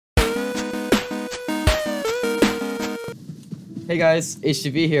Hey guys,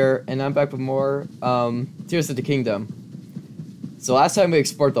 HTV here, and I'm back with more Tears of the Kingdom. So last time we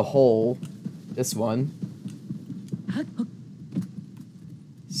explored the hole, this one.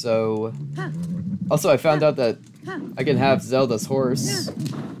 So, also I found out that I can have Zelda's horse.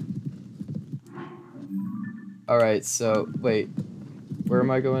 Alright, so, wait, where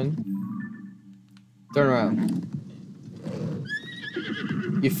am I going? Turn around.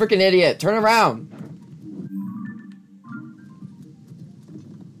 You freaking idiot, turn around!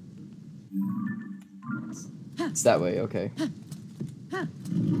 It's that way, okay.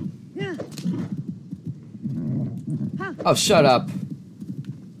 Oh, shut up.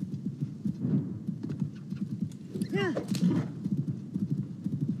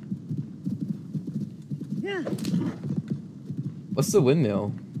 What's the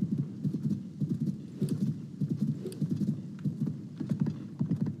windmill?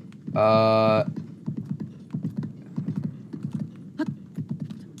 How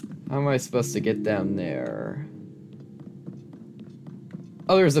am I supposed to get down there?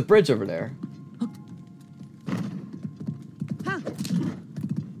 Oh, there's a bridge over there.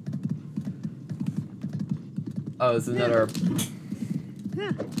 Oh, it's another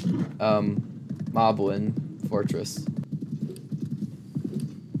Moblin fortress.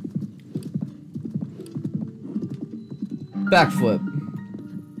 Backflip.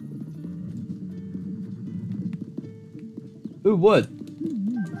 Ooh, wood.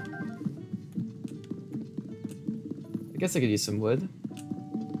 I guess I could use some wood.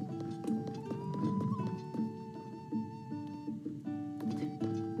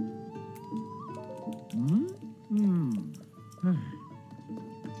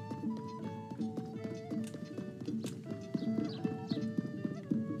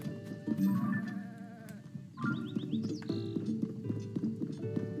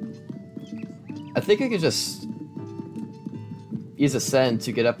 I think I could just use ascend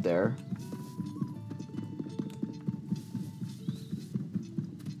to get up there.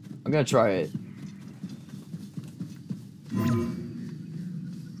 I'm gonna try it.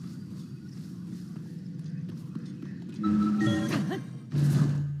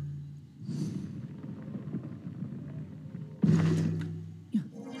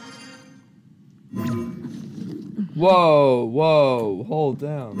 Whoa, whoa, hold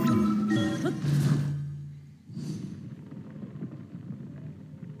down.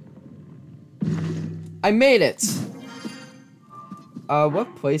 I made it!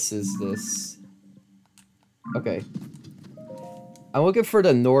 What place is this? Okay. I'm looking for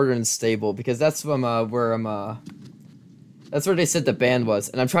the northern stable because that's from, where I'm, that's where they said the band was,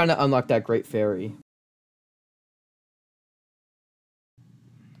 and I'm trying to unlock that Great Fairy.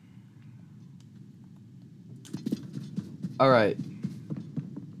 Alright.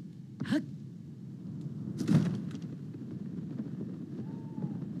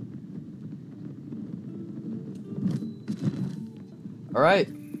 Alright.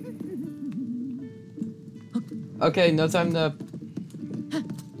 Okay, no time to...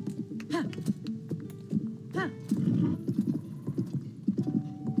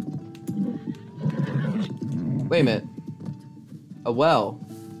 Wait a minute. A well.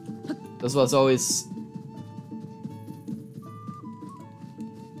 This was always...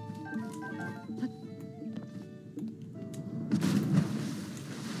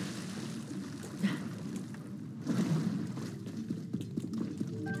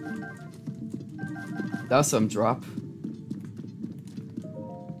 That was some drop.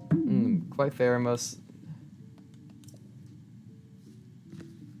 Quite fair, most.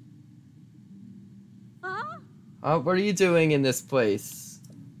 What are you doing in this place?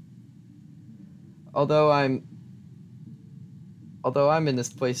 Although I'm in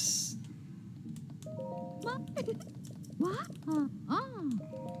this place.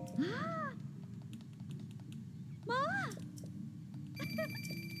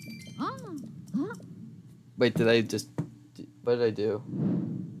 Wait, did I just... What did I do?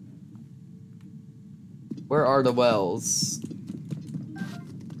 Where are the wells?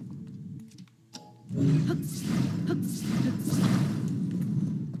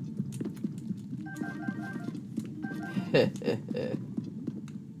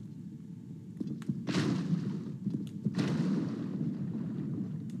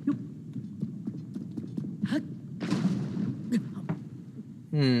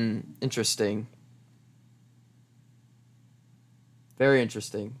 Interesting. Very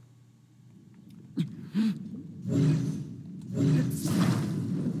interesting.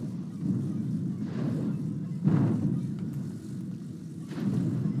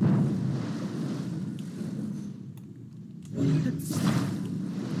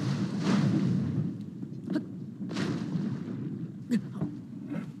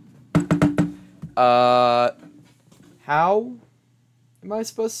 How am I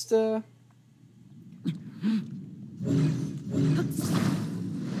supposed to?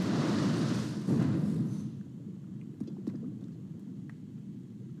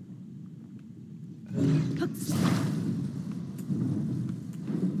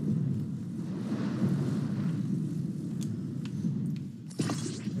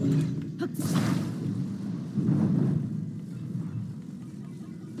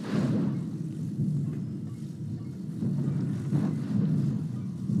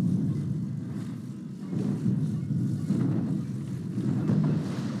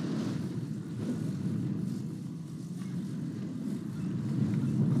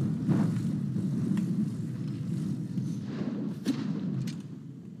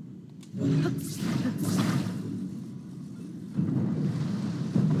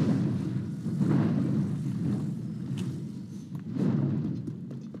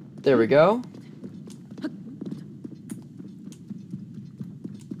 There we go.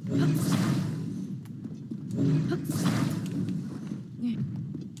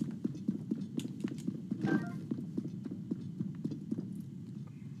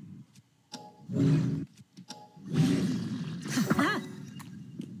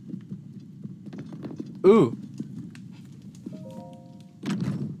 Ooh.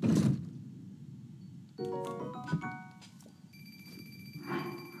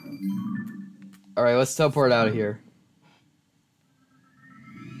 Alright, let's teleport out of here.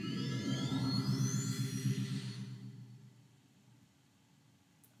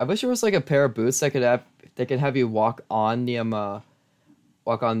 I wish there was like a pair of boots that could have you walk on the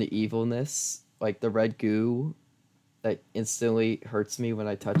evilness, like the red goo that instantly hurts me when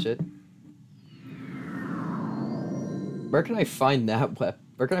I touch it. Where can I find that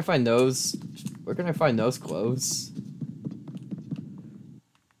Where can I find those? Where can I find those clothes?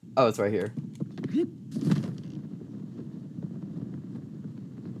 Oh, it's right here.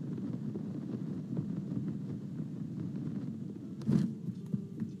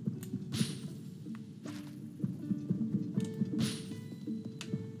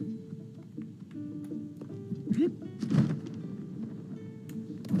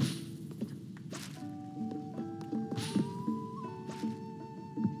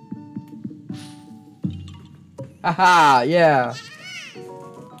 Haha, yeah.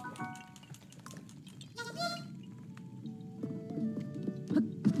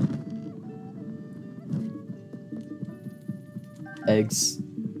 Eggs.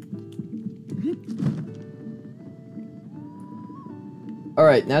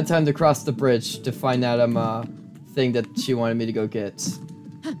 Alright, now time to cross the bridge to find that thing that she wanted me to go get.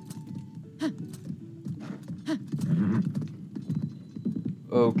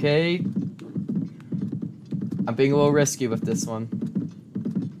 Okay. I'm being a little risky with this one.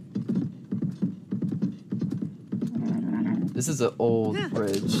 This is an old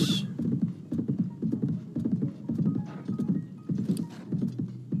bridge.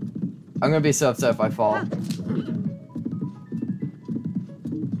 I'm gonna be so upset if I fall.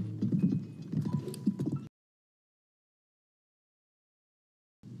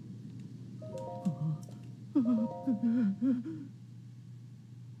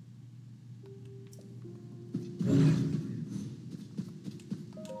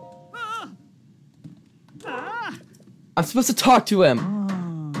 I'm supposed to talk to him.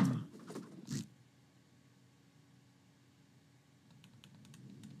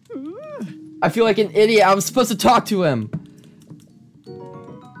 I feel like an idiot. I was supposed to talk to him.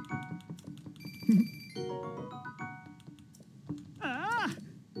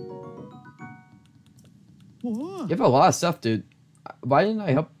 You have a lot of stuff, dude. Why didn't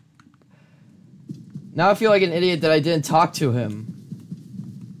I help? Now I feel like an idiot that I didn't talk to him.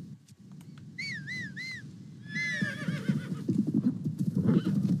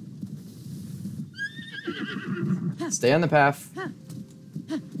 Stay on the path. I'm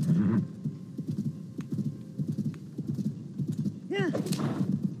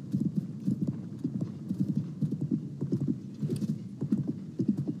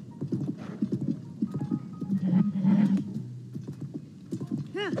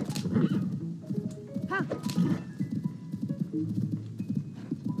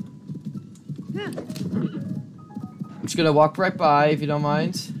just gonna walk right by if you don't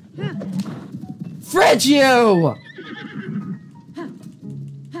mind. Frigio!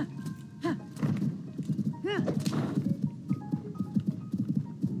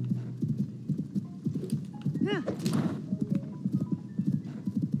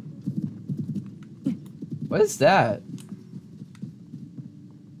 What is that?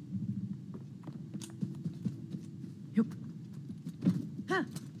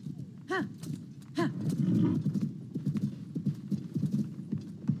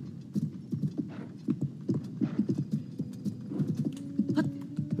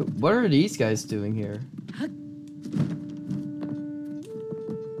 What are these guys doing here?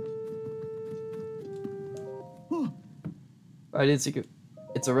 I didn't see.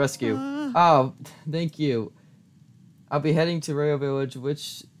 It's a rescue. Oh, thank you. I'll be heading to Rayo Village,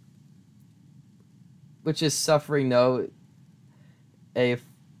 which is suffering no. A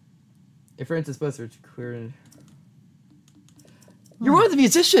friend is supposed to clear. You're one of the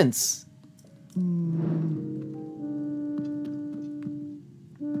musicians.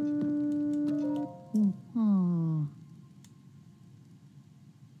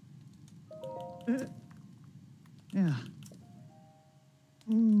 Yeah.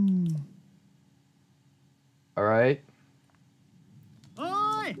 All right.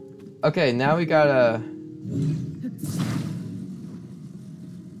 Oi! Okay, now we gotta.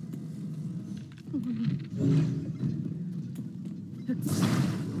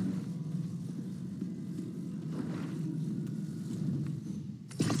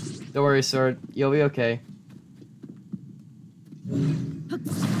 Don't worry, Sword. You'll be okay.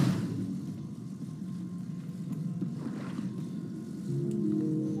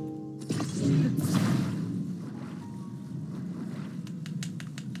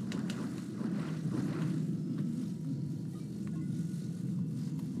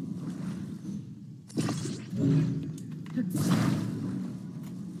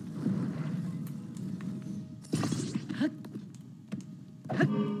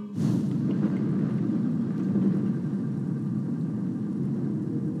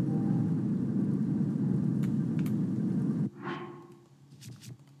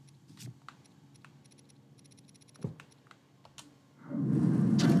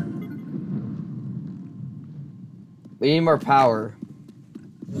 We need more power.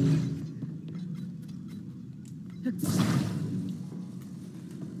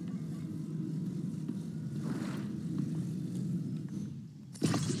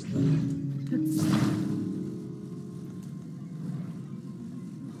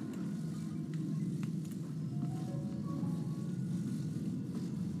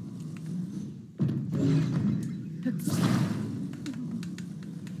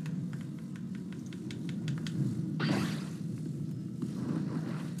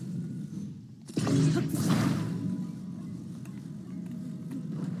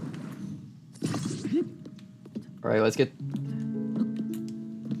 All right, let's get.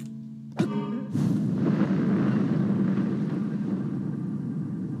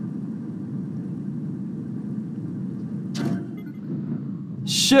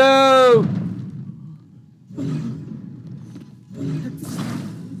 Shoot!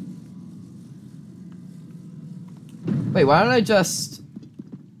 Wait, why don't I just...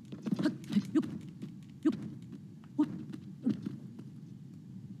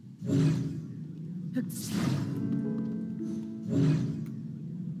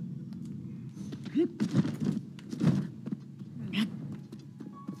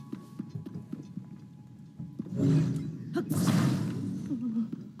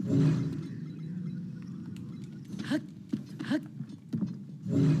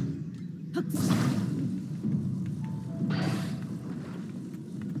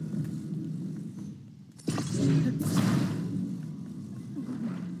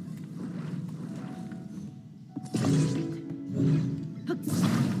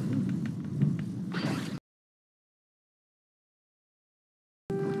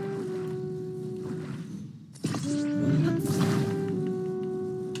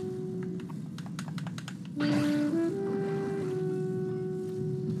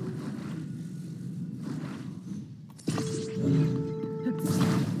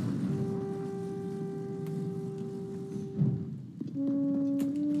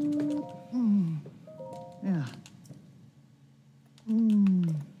 Yeah.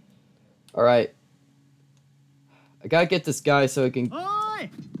 All right. I gotta get this guy so he can... Oi!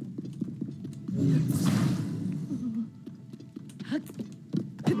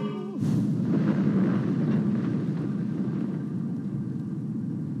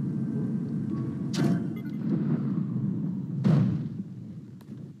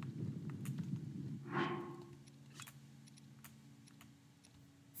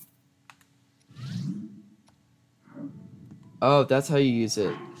 Oh, that's how you use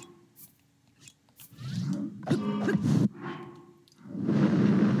it.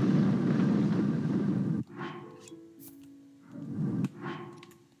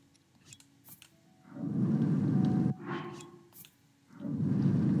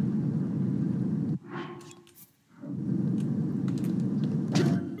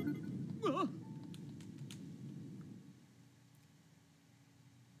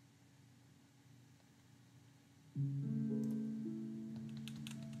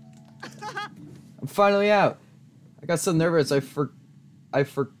 I'm finally out. I got so nervous. I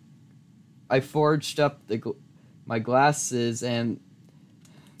forged up my glasses and.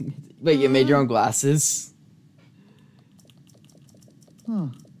 Wait, you made your own glasses? Huh.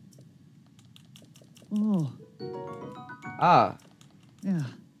 Oh. Ah, Yeah.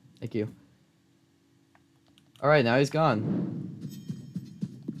 thank you. All right, now he's gone.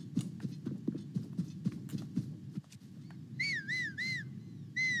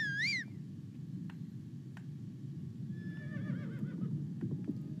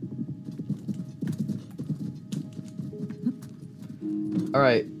 All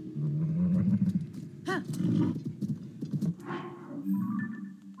right.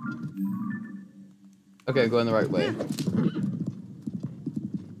 Okay, going the right way.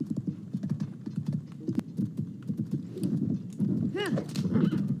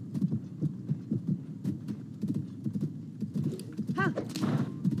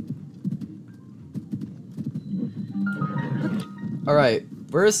 All right,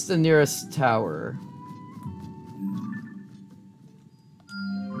 where's the nearest tower?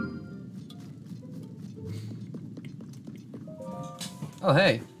 Oh,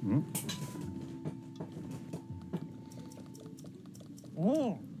 hey.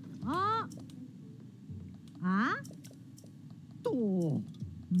 Oh. Ah. Ah. Oh.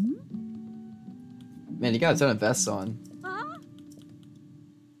 Man, you got a ton of vests on. Ah.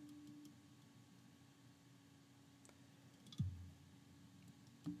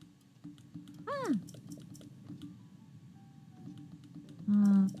 Ah.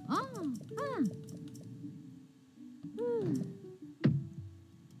 Ah. Ah.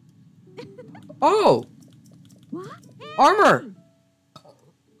 Oh! What? Armor!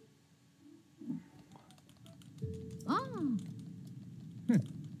 Ah.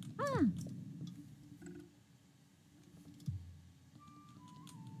 Ah.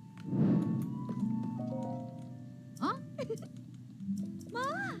 Ah. Ma.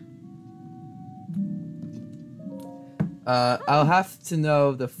 I'll have to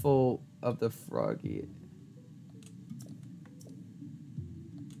know the full of the froggy.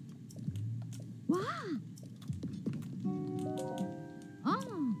 Wow. Ah.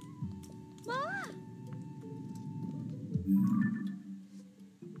 Ma.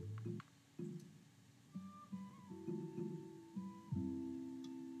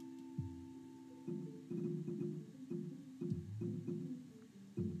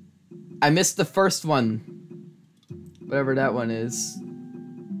 I missed the first one. Whatever that one is.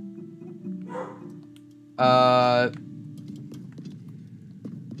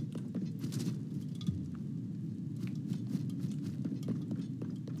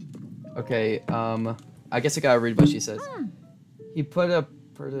 Okay, I guess I gotta read what she says. Ah. He put an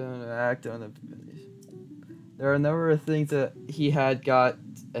act on the. There are a number of things that he had got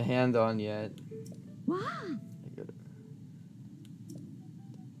a hand on yet. Wow.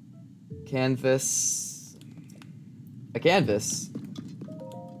 Canvas. A canvas.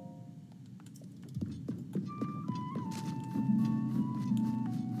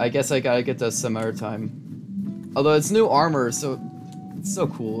 I guess I gotta get to some other time. Although it's new armor, so it's so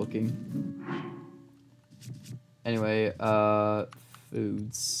cool looking. Anyway,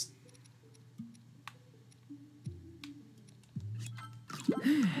 foods.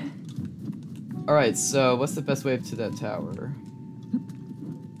 Alright, so what's the best way to that tower?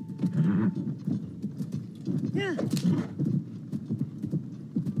 Yeah.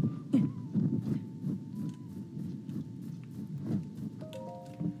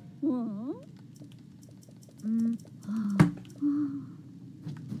 Whoa.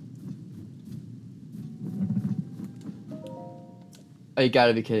 Oh, you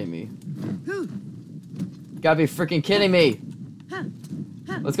gotta be kidding me. You gotta be freaking kidding me!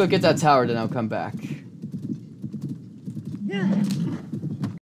 Let's go get that tower, then I'll come back. Yeah.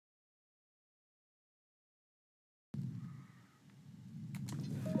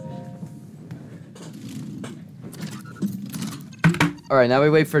 Alright, now we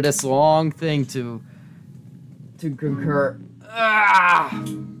wait for this long thing to concur. Ah!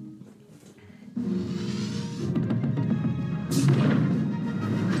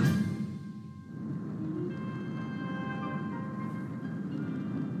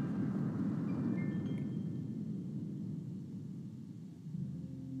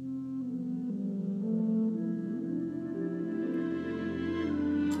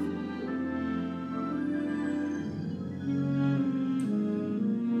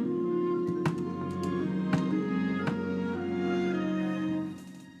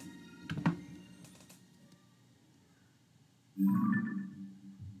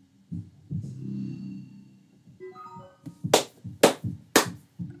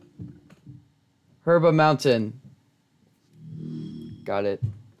 Herba Mountain. Got it.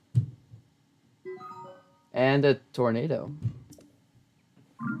 And a tornado.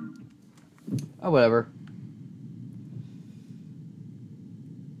 Oh, whatever.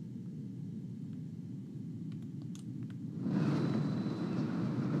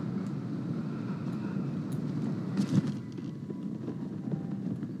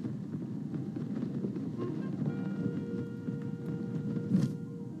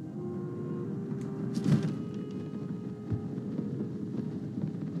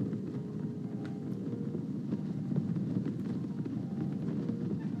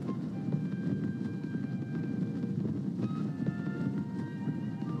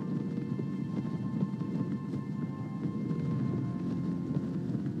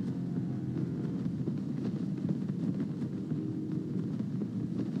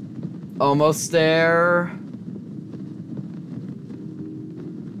 Almost there.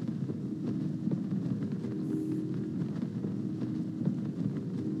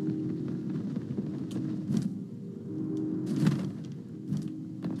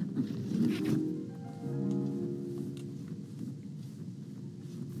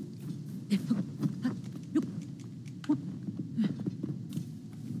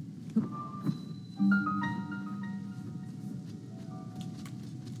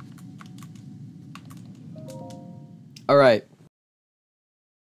 All right.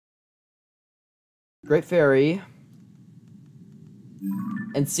 Great Fairy.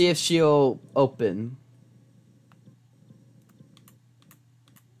 And see if she'll open.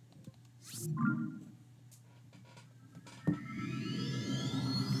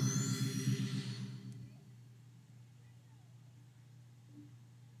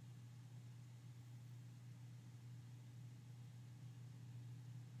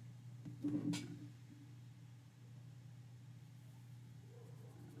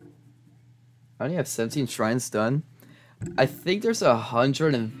 I only have 17 shrines done. I think there's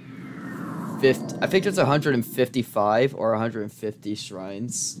 150. I think there's 155 or 150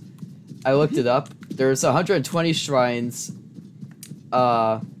 shrines. I looked it up. There's 120 shrines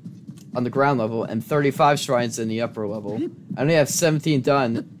on the ground level and 35 shrines in the upper level. I only have 17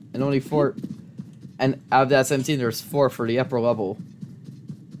 done and only 4. And out of that 17, there's 4 for the upper level.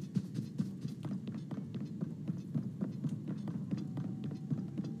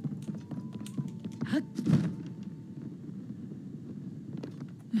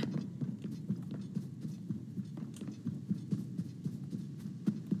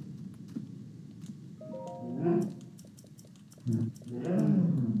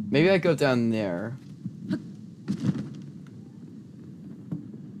 Maybe I go down there.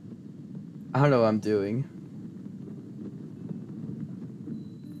 I don't know what I'm doing.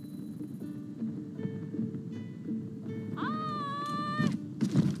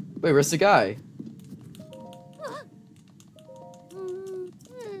 Wait, where's the guy?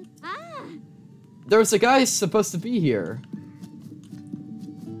 There was a guy supposed to be here.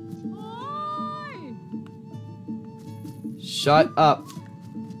 Shut up.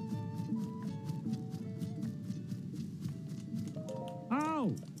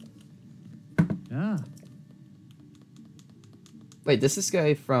 Oh. Yeah. Wait, this is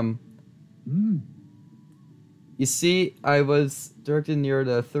guy from... You see, I was directed near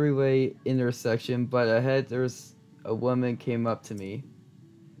the three-way intersection, but ahead there's a woman came up to me.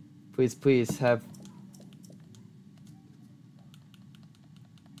 Please have...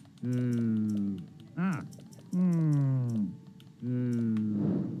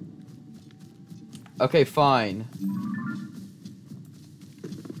 Okay, fine.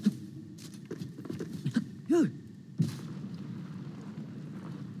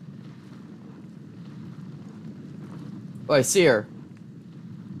 Oh, I see her.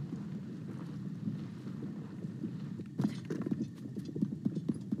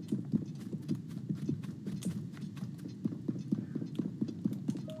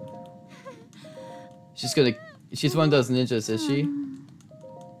 She's one of those ninjas, is she?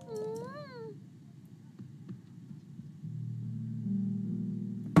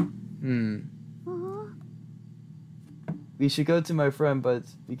 We should go to my friend, but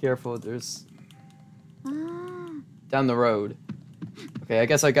be careful, there's... Down the road. Okay, I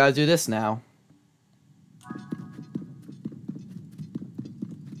guess I gotta do this now.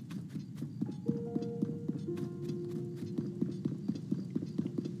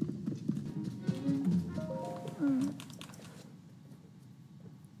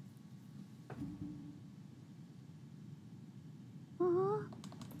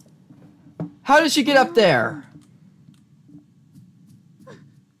 How did she get up there?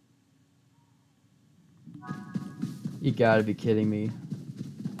 You gotta be kidding me.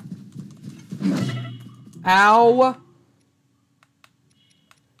 Ow!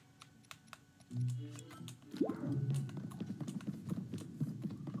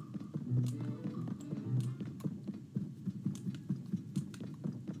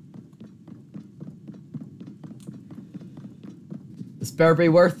 This better be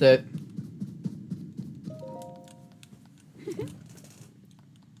worth it.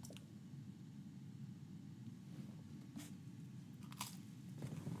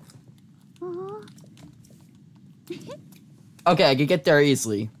 Okay, I can get there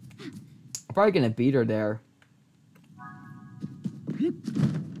easily. I'm probably gonna beat her there.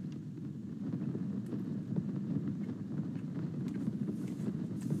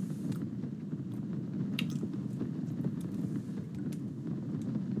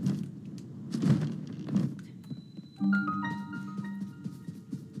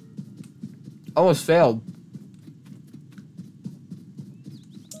 Almost failed.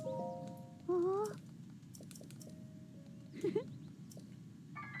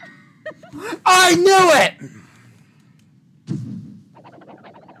 I knew it!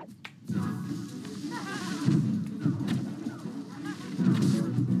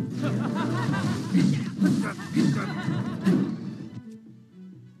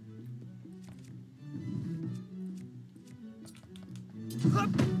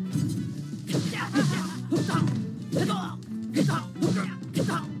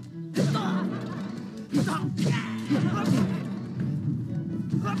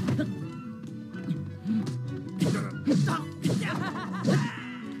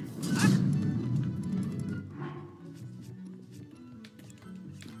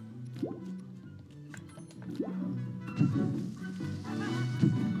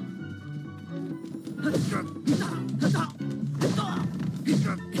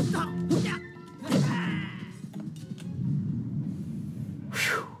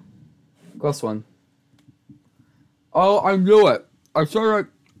 Close one. Oh, I knew it. I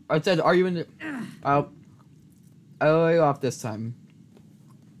said, are you in the... I'll lay off this time.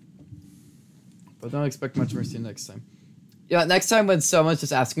 But don't expect much mercy next time. Yeah, next time when someone's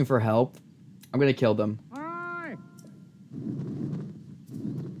just asking for help, I'm gonna kill them. Hi.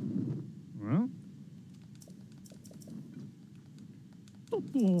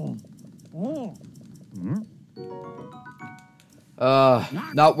 Well. Oh.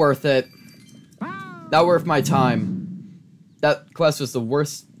 Not worth it. Not worth my time. That quest was the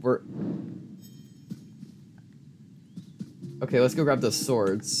worst. Okay, let's go grab the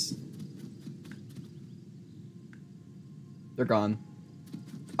swords. They're gone.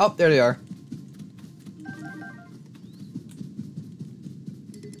 Oh, there they are.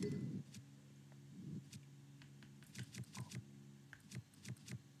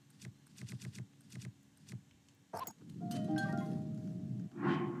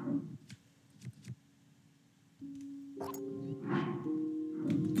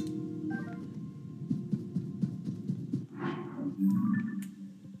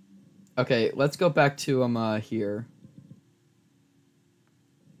 Okay, let's go back to here.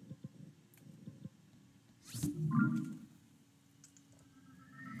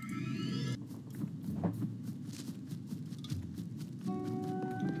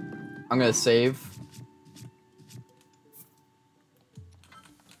 I'm gonna save.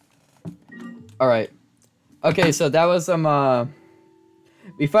 All right. Okay, so that was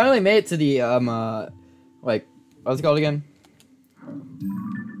we finally made it to the like, what's it called again?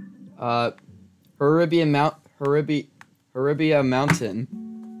 Haribia Mountain.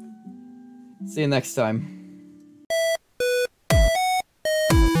 See you next time.